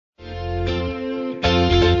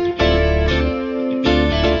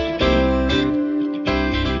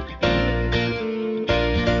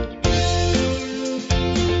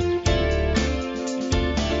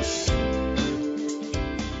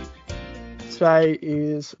Today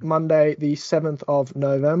is Monday, the 7th of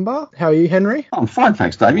November. How are you, Henry? I'm fine,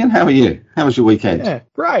 thanks, Damien. How are you? How was your weekend? Yeah,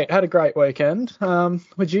 great. Had a great weekend.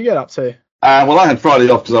 What'd you get up to? Well, I had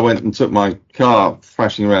Friday off because I went and took my car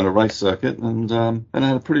thrashing around a race circuit and I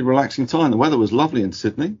had a pretty relaxing time. The weather was lovely in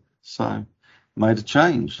Sydney, so made a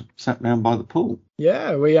change. Sat down by the pool.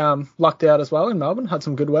 Yeah, we lucked out as well in Melbourne. Had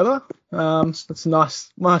some good weather. It's a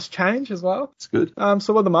nice change as well. It's good.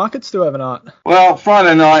 So what did the markets do overnight? Well,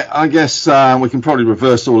 Friday night, I guess we can probably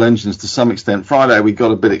reverse all engines to some extent. Friday, we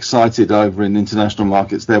got a bit excited over in international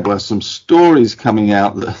markets. There were some stories coming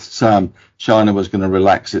out that China was going to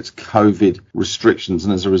relax its COVID restrictions,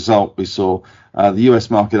 and as a result, we saw the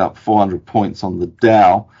US market up 400 points on the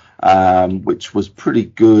Dow, which was pretty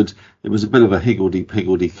good. It was a bit of a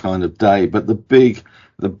higgledy-piggledy kind of day, but the big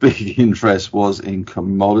interest was in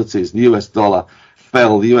commodities. The US dollar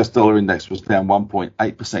fell. The US dollar index was down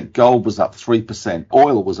 1.8%. Gold was up 3%.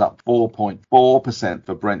 Oil was up 4.4%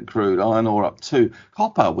 for Brent crude. Iron ore up 2%.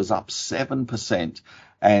 Copper was up 7%.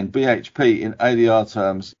 And BHP in ADR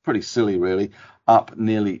terms, pretty silly really, up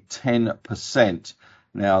nearly 10%.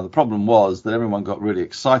 Now, the problem was that everyone got really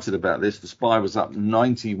excited about this. The SPI was up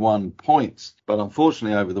 91 points. But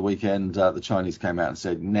unfortunately, over the weekend, the Chinese came out and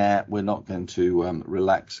said, nah, we're not going to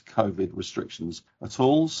relax COVID restrictions at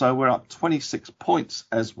all. So we're up 26 points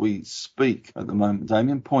as we speak at the moment,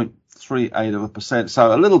 Damien, 0.38%.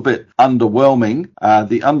 So a little bit underwhelming.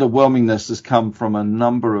 The underwhelmingness has come from a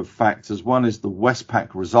number of factors. One is the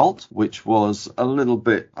Westpac result, which was a little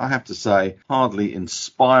bit, I have to say, hardly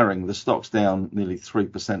inspiring. The stock's down nearly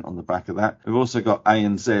 3% on the back of that. We've also got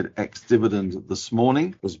ANZ ex-dividend this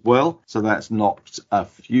morning as well. So that's knocked a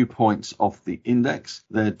few points off the index.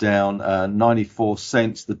 They're down 94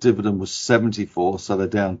 cents. The dividend was 74, so they're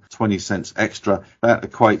down 20 cents extra. That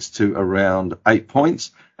equates to around 8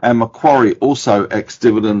 points. And Macquarie also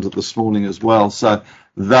ex-dividend this morning as well. So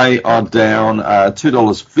they are down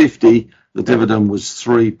 $2.50. The dividend was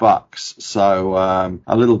 $3, so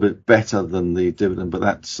a little bit better than the dividend, but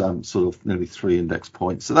that's sort of nearly 3 index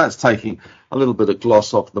points. So that's taking a little bit of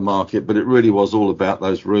gloss off the market, but it really was all about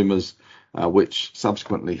those rumours, which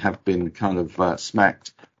subsequently have been kind of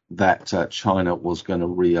smacked that China was going to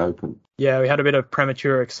reopen. Yeah, we had a bit of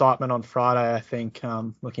premature excitement on Friday, I think,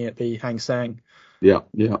 looking at the Hang Seng. Yeah.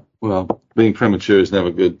 Well, being premature is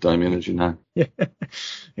never good, Damien, as you know. Yeah,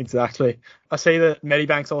 exactly. I see that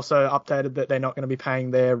Medibank's also updated that they're not going to be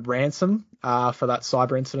paying their ransom for that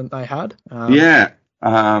cyber incident they had.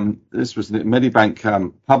 This was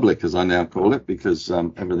Medibank Public, as I now call it, because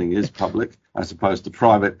everything is public as opposed to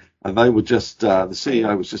private. They were just, the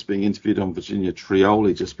CEO was just being interviewed on Virginia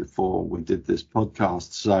Trioli just before we did this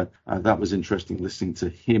podcast. So that was interesting listening to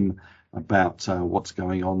him about what's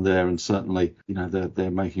going on there, and certainly, you know,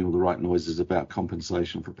 they're making all the right noises about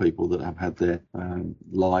compensation for people that have had their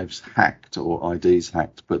lives hacked or IDs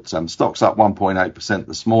hacked. But stocks up 1.8%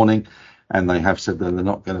 this morning, and they have said that they're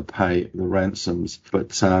not going to pay the ransoms.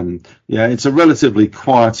 But it's a relatively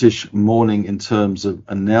quietish morning in terms of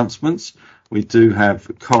announcements. We do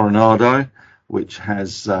have Coronado, which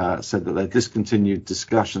has said that they discontinued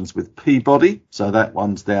discussions with Peabody, so that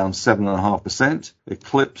one's down 7.5%.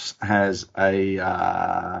 Eclipse has they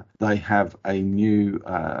have a new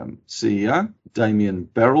CEO, Damien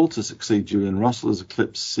Beryl, to succeed Julian Russell as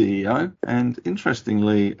Eclipse CEO. And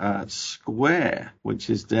interestingly, Square, which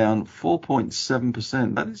is down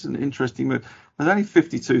 4.7%. That is an interesting move. There's only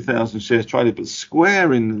 52,000 shares traded, but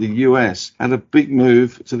Square in the US had a big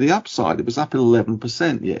move to the upside. It was up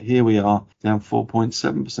 11%, yet here we are down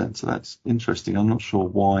 4.7%. So that's interesting. I'm not sure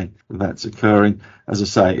why that's occurring. As I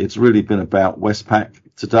say, it's really been about Westpac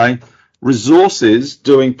today. Resources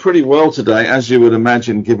doing pretty well today, as you would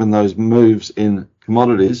imagine, given those moves in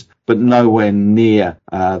commodities, but nowhere near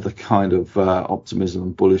the kind of optimism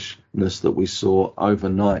and bullishness that we saw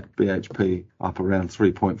overnight. BHP up around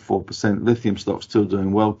 3.4%. Lithium stocks still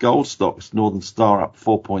doing well. Gold stocks, Northern Star up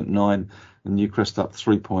 4.9%. And Newcrest up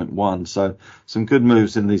 3.1%. So some good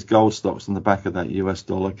moves in these gold stocks on the back of that US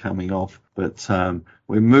dollar coming off. But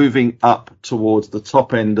we're moving up towards the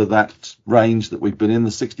top end of that range that we've been in, the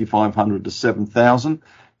 6,500 to 7,000,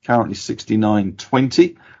 currently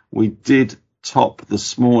 69.20. We did top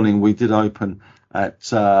this morning. We did open at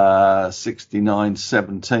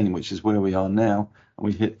 69.17, which is where we are now. And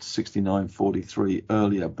we hit 69.43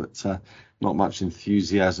 earlier, but not much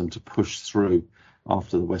enthusiasm to push through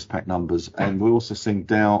after the Westpac numbers. And we're also seeing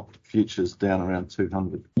Dow futures down around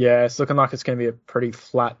 200. Yeah, it's looking like it's going to be a pretty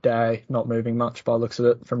flat day, not moving much by the looks of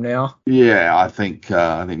it from now. Yeah, I think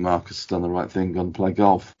Marcus has done the right thing, gone to play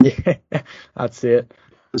golf. Yeah, that's it.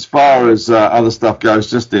 As far as other stuff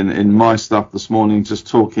goes, just in my stuff this morning, just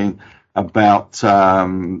talking about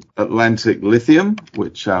Atlantic Lithium,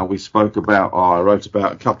 which we spoke about, or I wrote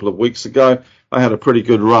about a couple of weeks ago. They had a pretty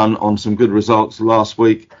good run on some good results last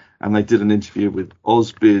week, and they did an interview with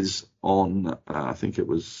Ausbiz on, I think it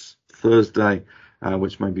was Thursday,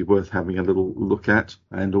 which may be worth having a little look at.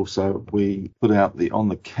 And also we put out the On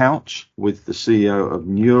the Couch with the CEO of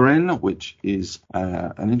Neuren, which is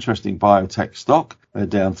an interesting biotech stock. They're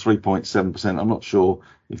down 3.7%. I'm not sure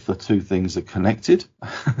if the two things are connected.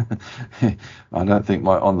 I don't think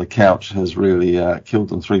my On the Couch has really killed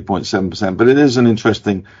them 3.7%, but it is an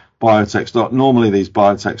interesting biotech stock. Normally these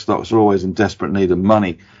biotech stocks are always in desperate need of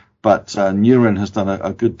money, but Neuren has done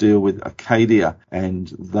a good deal with Acadia, and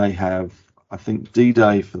they have, I think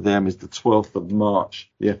D-Day for them is the 12th of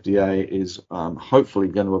March. The FDA is hopefully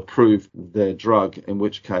going to approve their drug, in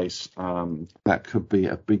which case that could be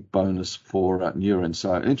a big bonus for Neuren.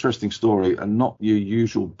 So an interesting story, and not your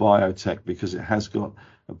usual biotech because it has got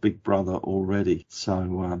a big brother already.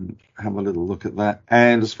 So have a little look at that.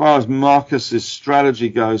 And as far as Marcus's strategy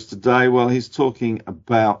goes today, well, he's talking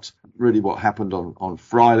about really what happened on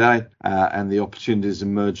Friday and the opportunities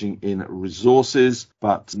emerging in resources,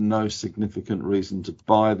 but no significant reason to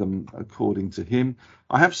buy them, according to him.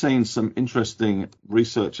 I have seen some interesting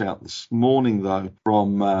research out this morning, though,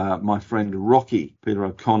 from my friend Rocky, Peter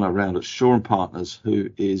O'Connor, around at Shaw and Partners, who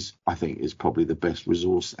is, I think, is probably the best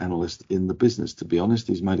resource analyst in the business, to be honest.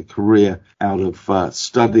 He's made a career out of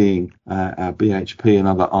studying BHP and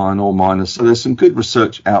other iron ore miners. So there's some good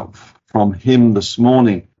research out from him this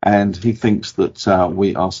morning, and he thinks that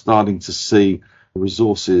we are starting to see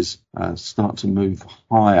resources start to move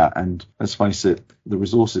higher. And let's face it, the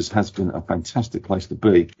resources has been a fantastic place to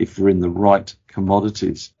be if you're in the right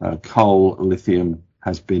commodities. Coal, lithium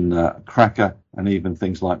has been a cracker, and even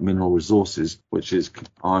things like mineral resources, which is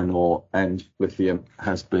iron ore and lithium,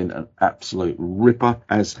 has been an absolute ripper,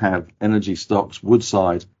 as have energy stocks.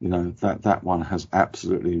 Woodside, that one has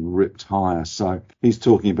absolutely ripped higher. So he's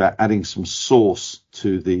talking about adding some sauce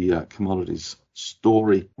to the commodities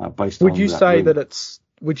story based on that.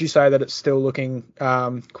 Would you say that it's still looking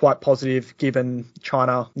quite positive given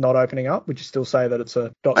China not opening up? Would you still say that it's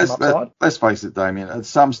got some upside? Let's face it, Damien. At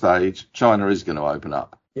some stage, China is going to open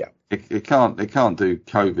up. Yeah. It can't do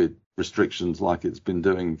COVID restrictions like it's been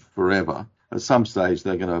doing forever. At some stage,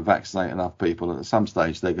 they're going to vaccinate enough people, and at some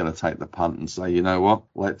stage, they're going to take the punt and say, you know what,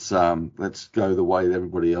 let's go the way that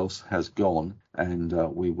everybody else has gone, and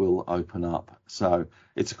we will open up. So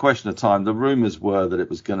it's a question of time. The rumours were that it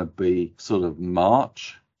was going to be sort of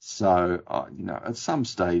March. So, at some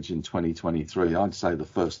stage in 2023, I'd say the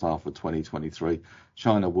first half of 2023,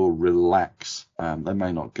 China will relax. They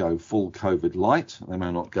may not go full COVID light. They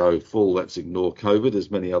may not go full let's ignore COVID, as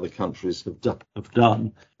many other countries have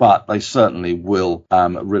done. But they certainly will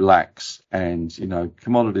relax. And,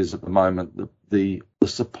 commodities at the moment, the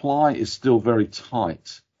supply is still very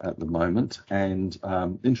tight at the moment. And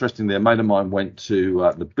interestingly, a mate of mine went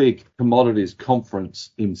to the big commodities conference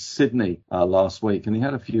in Sydney last week, and he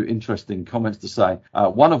had a few interesting comments to say,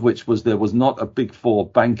 one of which was there was not a big four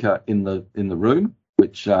banker in the room,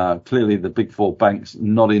 which clearly the big four banks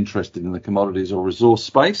not interested in the commodities or resource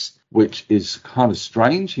space, which is kind of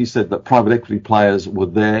strange. He said that private equity players were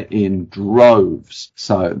there in droves.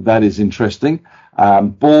 So that is interesting.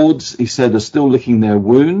 Boards, he said, are still licking their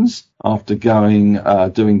wounds after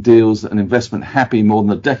doing deals and investment happy more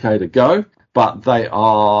than a decade ago, but they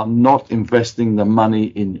are not investing the money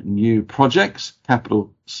in new projects.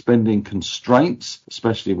 Capital spending constraints,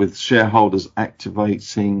 especially with shareholders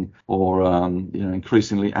activating or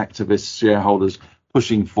increasingly activist shareholders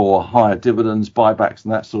pushing for higher dividends, buybacks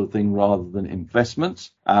and that sort of thing rather than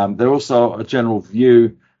investments. There also a general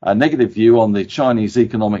view, a negative view on the Chinese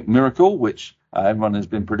economic miracle, which everyone has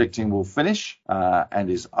been predicting will finish and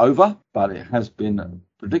is over, but it has been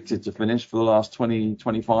predicted to finish for the last 20,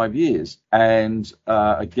 25 years. And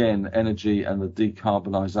again, energy and the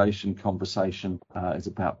decarbonisation conversation is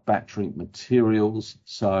about battery materials.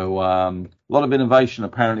 So a lot of innovation,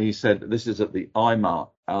 apparently. He said this is at the IMARC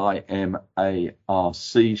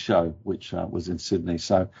show, which was in Sydney.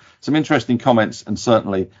 So some interesting comments, and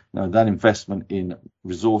certainly that investment in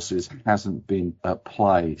resources hasn't been at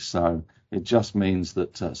play. So it just means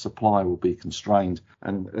that supply will be constrained.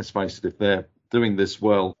 And let's face it, if they're doing this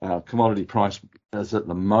well, commodity price is at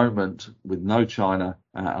the moment with no China,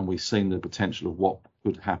 and we've seen the potential of what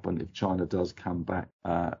could happen if China does come back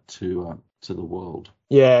to the world.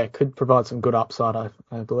 Yeah, it could provide some good upside,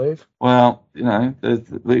 I believe. Well,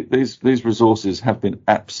 these resources have been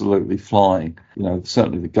absolutely flying.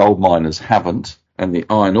 Certainly the gold miners haven't, and the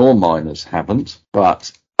iron ore miners haven't,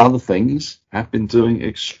 but other things have been doing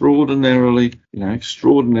extraordinarily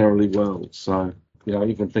well. So,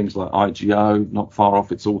 even things like IGO, not far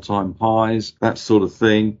off its all-time highs, that sort of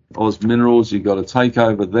thing. Oz Minerals, you've got a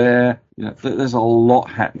takeover there. There's a lot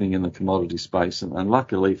happening in the commodity space. And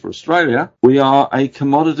luckily for Australia, we are a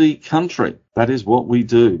commodity country. That is what we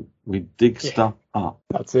do. We dig stuff up.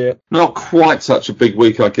 That's it. Not quite such a big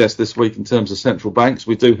week, I guess, this week in terms of central banks.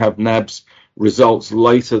 We do have NAB's results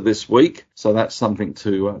later this week, so that's something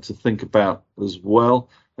to think about as well.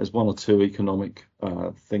 There's one or two economic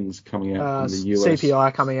things coming out in the US.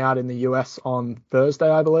 CPI coming out in the US on Thursday,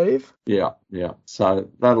 I believe. Yeah. So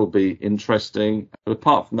that'll be interesting. But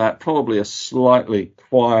apart from that, probably a slightly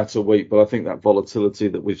quieter week, but I think that volatility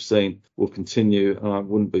that we've seen will continue. And I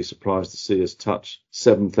wouldn't be surprised to see us touch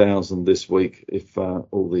 7,000 this week if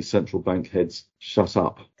all the central bank heads shut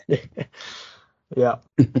up. Yeah.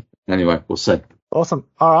 Anyway, we'll see. Awesome.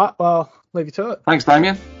 All right. Well, leave you to it. Thanks,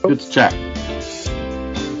 Damien. Cool. Good to chat.